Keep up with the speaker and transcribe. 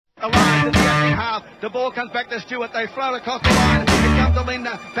The line to the second half. The ball comes back to Stewart. They float across the line. It comes to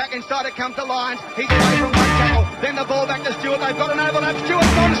Linda. Back inside it comes to Lyons. He's away from one tackle. Then the ball back to Stewart. They've got an overlap.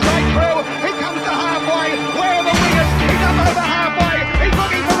 Stewart's gone straight through. He comes to halfway. Where are the wingers? He's up over halfway. He's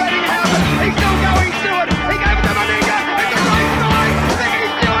looking for Reddinghausen. He's still going, Stewart. He gave it to Meninga. It's a great strike. There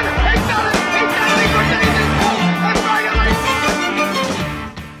is Stewart. He's done it. He's done it. He's redeemed himself.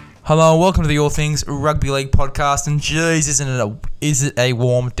 Hello and welcome to the All Things Rugby League podcast. And geez, is it a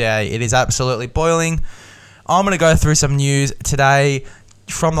warm day? It is absolutely boiling. I'm going to go through some news today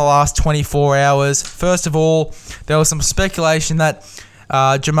from the last 24 hours. First of all, there was some speculation that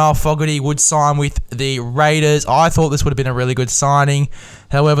Jamal Fogarty would sign with the Raiders. I thought this would have been a really good signing.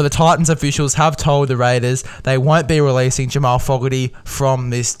 However, the Titans officials have told the Raiders they won't be releasing Jamal Fogarty from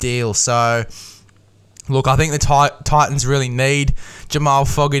this deal. So look, I think the Titans really need Jamal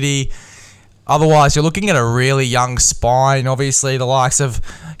Fogarty. Otherwise, you're looking at a really young spine. Obviously, the likes of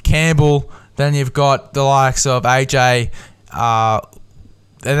Campbell. Then you've got the likes of AJ. And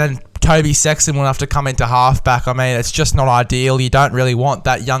then Toby Sexton will have to come into halfback. I mean, it's just not ideal. You don't really want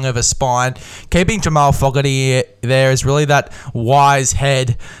that young of a spine. Keeping Jamal Fogarty there is really that wise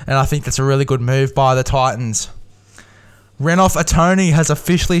head. And I think that's a really good move by the Titans. Renouf Atoni has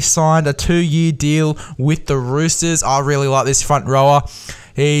officially signed a 2-year deal with the Roosters. I really like this front rower.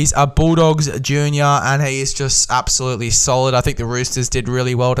 He's a Bulldogs junior and he is just absolutely solid. I think the Roosters did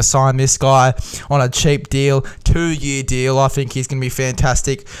really well to sign this guy on a cheap deal, 2-year deal. I think he's going to be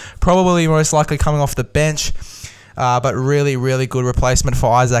fantastic. Probably most likely coming off the bench, but really, really good replacement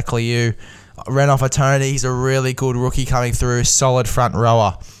for Isaac Liu. Renouf Atoni, he's a really good rookie coming through, solid front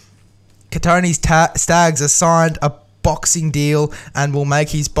rower. Katoni's Stags has signed a boxing deal and will make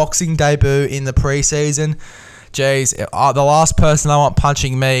his boxing debut in the preseason. Jeez, the last person I want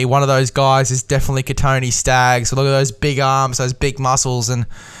punching me, one of those guys, is definitely Katoni Staggs. Look at those big arms, those big muscles, and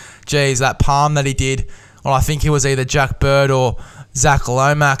jeez, that palm that he did. Well, I think it was either Jack Bird or Zach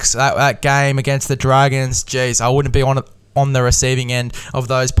Lomax that game against the Dragons. Jeez, I wouldn't be on the receiving end of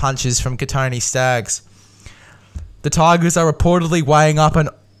those punches from Katoni Staggs. The Tigers are reportedly weighing up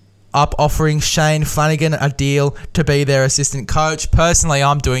offering Shane Flanagan a deal to be their assistant coach. Personally,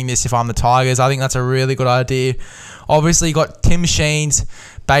 I'm doing this if I'm the Tigers. I think that's a really good idea. Obviously, you got Tim Sheen's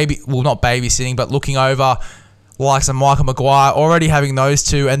not babysitting, but looking over likes of Michael Maguire, already having those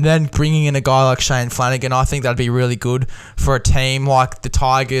two, and then bringing in a guy like Shane Flanagan. I think that'd be really good for a team like the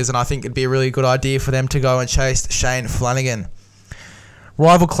Tigers, and I think it'd be a really good idea for them to go and chase Shane Flanagan.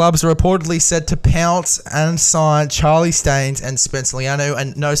 Rival clubs are reportedly set to pounce and sign Charlie Staines and Spencer Leniu,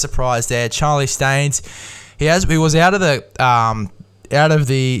 and no surprise there. Charlie Staines, he was out of the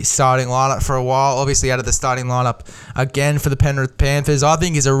starting lineup for a while. Obviously, out of the starting lineup again for the Penrith Panthers. I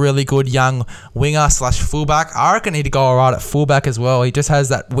think he's a really good young winger / fullback. I reckon he'd go alright at fullback as well. He just has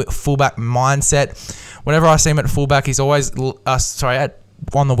that fullback mindset. Whenever I see him at fullback, he's always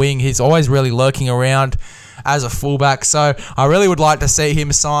on the wing. He's always really lurking around as a fullback, so I really would like to see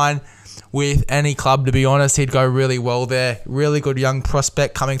him sign with any club, to be honest. He'd go really well there. Really good young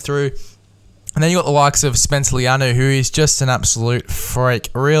prospect coming through. And then you got the likes of Spencer Leniu, who is just an absolute freak.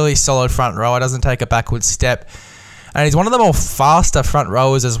 Really solid front rower, doesn't take a backward step. And he's one of the more faster front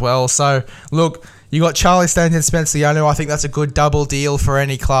rowers as well. So, look, you got Charlie Staines and Spencer Leniu. I think that's a good double deal for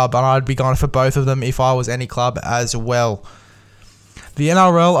any club, and I'd be going for both of them if I was any club as well. The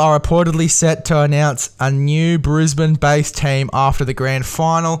NRL are reportedly set to announce a new Brisbane-based team after the grand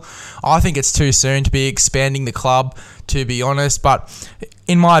final. I think it's too soon to be expanding the club, to be honest. But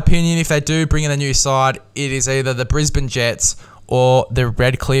in my opinion, if they do bring in a new side, it is either the Brisbane Jets or the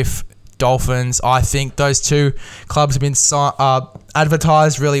Redcliffe Dolphins. I think those two clubs have been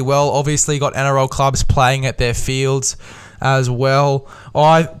advertised really well. Obviously, got NRL clubs playing at their fields as well.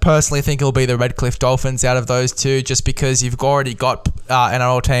 I personally think it'll be the Redcliffe Dolphins out of those two, just because you've already got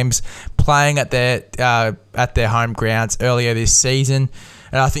NRL teams playing at their home grounds earlier this season,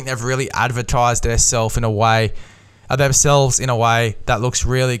 and I think they've really advertised themselves in a way that looks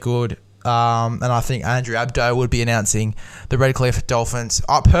really good. And I think Andrew Abdo would be announcing the Redcliffe Dolphins.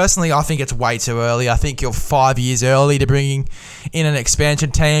 Personally, I think it's way too early. I think you're 5 years early to bring in an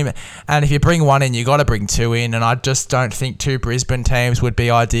expansion team. And if you bring one in, you got to bring two in. And I just don't think two Brisbane teams would be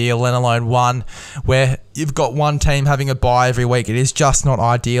ideal, let alone one where you've got one team having a bye every week. It is just not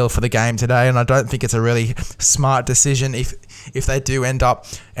ideal for the game today. And I don't think it's a really smart decision if they do end up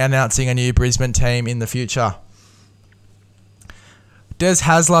announcing a new Brisbane team in the future. Des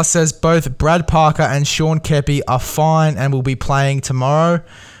Hasler says both Brad Parker and Sean Keppie are fine and will be playing tomorrow.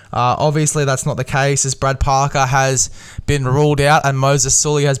 Obviously, that's not the case as Brad Parker has been ruled out and Moses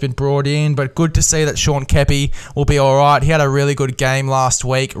Sully has been brought in. But good to see that Sean Keppie will be all right. He had a really good game last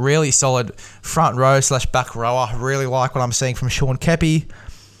week. Really solid front row / back rower. Really like what I'm seeing from Sean Keppie.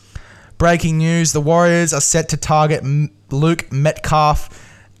 Breaking news, the Warriors are set to target Luke Metcalf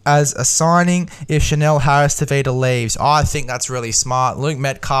as a signing if Chanel Harris-Tavita leaves. I think that's really smart. Luke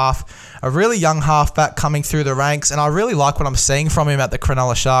Metcalf, a really young halfback coming through the ranks, and I really like what I'm seeing from him at the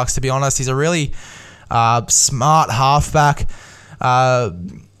Cronulla Sharks, to be honest. He's a really smart halfback.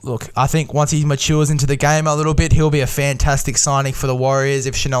 Look, I think once he matures into the game a little bit, he'll be a fantastic signing for the Warriors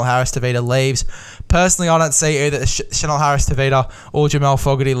if Chanel Harris-Tavita leaves. Personally, I don't see either Chanel Harris-Tavita or Jamal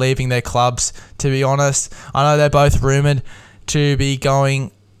Fogarty leaving their clubs, to be honest. I know they're both rumoured to be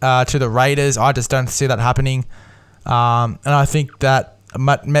going to the Raiders. I just don't see that happening. And I think that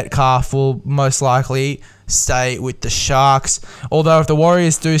Metcalf will most likely stay with the Sharks. Although if the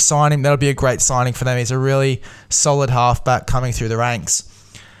Warriors do sign him, that'll be a great signing for them. He's a really solid halfback coming through the ranks.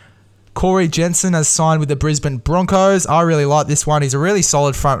 Corey Jensen has signed with the Brisbane Broncos. I really like this one. He's a really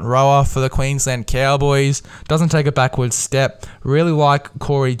solid front rower for the Queensland Cowboys. Doesn't take a backward step. Really like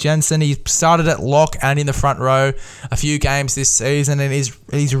Corey Jensen. He started at lock and in the front row a few games this season, and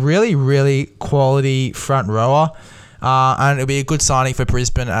he's really, really quality front rower. And it'll be a good signing for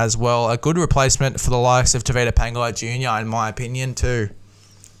Brisbane as well. A good replacement for the likes of Tavita Pangai Jr., in my opinion, too.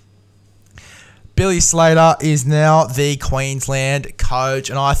 Billy Slater is now the Queensland coach,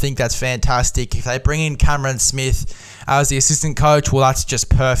 and I think that's fantastic. If they bring in Cameron Smith as the assistant coach, well, that's just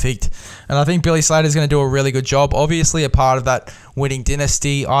perfect. And I think Billy Slater is going to do a really good job. Obviously, a part of that winning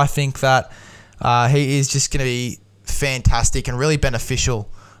dynasty. I think that he is just going to be fantastic and really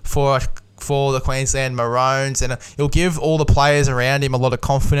beneficial for the Queensland Maroons, and it'll give all the players around him a lot of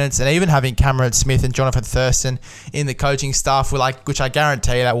confidence. And even having Cameron Smith and Jonathan Thurston in the coaching staff, which I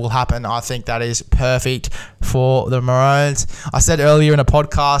guarantee that will happen, I think that is perfect for the Maroons. I said earlier in a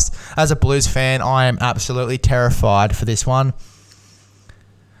podcast, as a Blues fan, I am absolutely terrified for this one.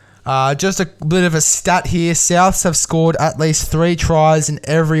 Just a bit of a stat here. Souths have scored at least 3 tries in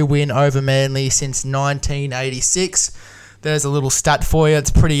every win over Manly since 1986. There's a little stat for you. It's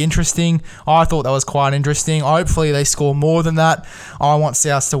pretty interesting. I thought that was quite interesting. Hopefully they score more than that. I want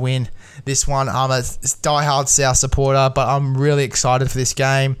South to win this one. I'm a diehard South supporter, but I'm really excited for this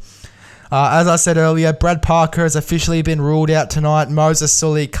game. As I said earlier, Brad Parker has officially been ruled out tonight. Moses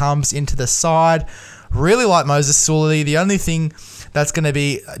Sully comes into the side. Really like Moses Sully. The only thing that's going to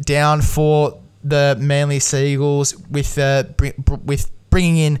be down for the Manly Seagulls with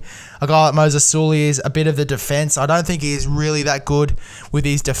bringing in a guy like Moses Sully is a bit of the defence. I don't think he's really that good with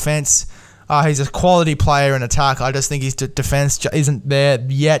his defence. He's a quality player in attack. I just think his defence isn't there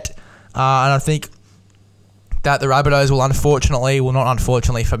yet. And I think that the Rabbitohs will not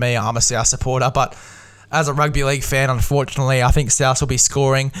unfortunately for me, I'm a South supporter, but as a rugby league fan, unfortunately, I think South will be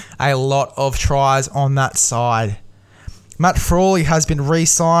scoring a lot of tries on that side. Matt Frawley has been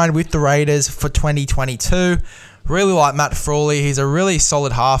re-signed with the Raiders for 2022. Really like Matt Frawley. He's a really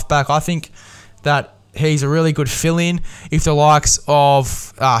solid halfback. I think that he's a really good fill-in if the likes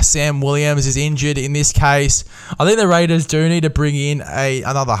of Sam Williams is injured in this case. I think the Raiders do need to bring in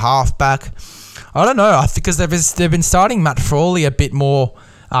another halfback. I don't know. I think because they've been starting Matt Frawley a bit more,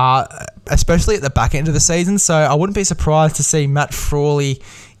 especially at the back end of the season. So I wouldn't be surprised to see Matt Frawley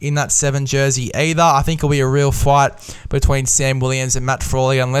in that 7 jersey either. I think it'll be a real fight between Sam Williams and Matt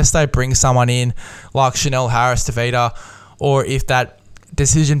Frawley unless they bring someone in like Chanel Harris-Tavita, or if that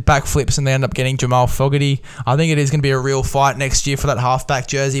decision backflips and they end up getting Jamal Fogarty. I think it is going to be a real fight next year for that halfback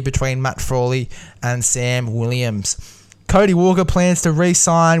jersey between Matt Frawley and Sam Williams. Cody Walker plans to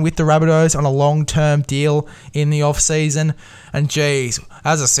re-sign with the Rabbitohs on a long-term deal in the off-season. And geez,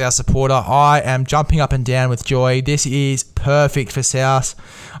 as a South supporter, I am jumping up and down with joy. This is perfect for South.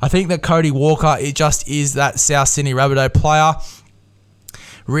 I think that Cody Walker, it just is that South Sydney Rabbitoh player.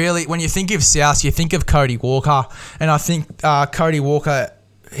 Really, when you think of South, you think of Cody Walker. And I think Cody Walker,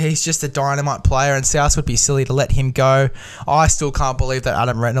 he's just a dynamite player, and South would be silly to let him go. I still can't believe that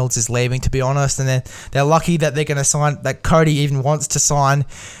Adam Reynolds is leaving, to be honest, and they're lucky that they're going to sign, that Cody even wants to sign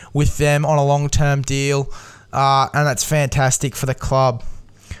with them on a long-term deal, and that's fantastic for the club.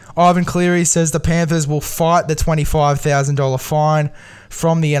 Ivan Cleary says the Panthers will fight the $25,000 fine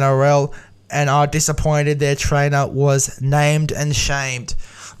from the NRL and are disappointed their trainer was named and shamed.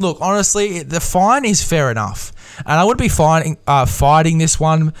 Look, honestly, the fine is fair enough. And I would be fighting this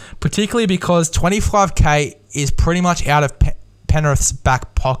one, particularly because $25,000 is pretty much out of Penrith's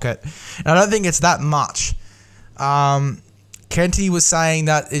back pocket. And I don't think it's that much. Kenty was saying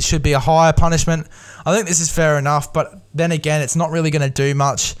that it should be a higher punishment. I think this is fair enough, but then again, it's not really going to do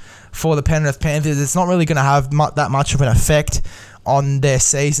much for the Penrith Panthers. It's not really going to have that much of an effect on their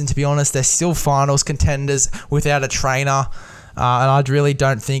season, to be honest. They're still finals contenders without a trainer, and I really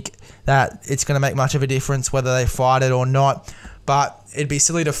don't think that it's going to make much of a difference whether they fight it or not. But it'd be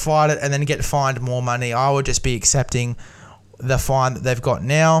silly to fight it and then get fined more money. I would just be accepting the fine that they've got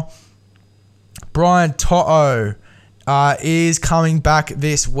now. Brian To'o is coming back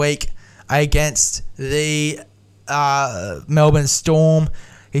this week against the Melbourne Storm.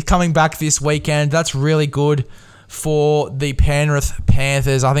 He's coming back this weekend. That's really good for the Penrith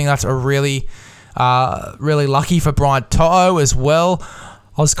Panthers. I think that's a really lucky for Brian To'o as well.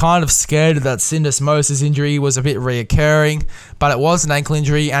 I was kind of scared that Syndesmosis injury was a bit reoccurring, but it was an ankle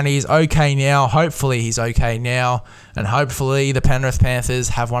injury and he's okay now. Hopefully he's okay now, and hopefully the Penrith Panthers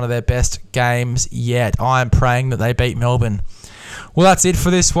have one of their best games yet. I am praying that they beat Melbourne. Well, that's it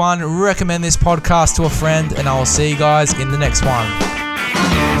for this one. Recommend this podcast to a friend, and I will see you guys in the next one.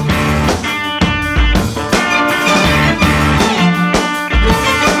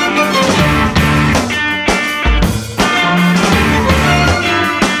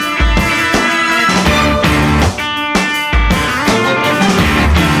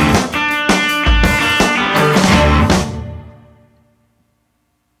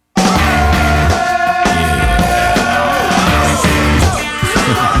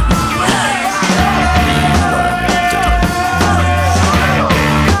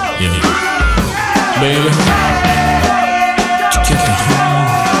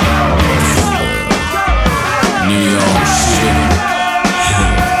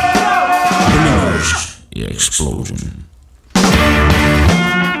 Explosion.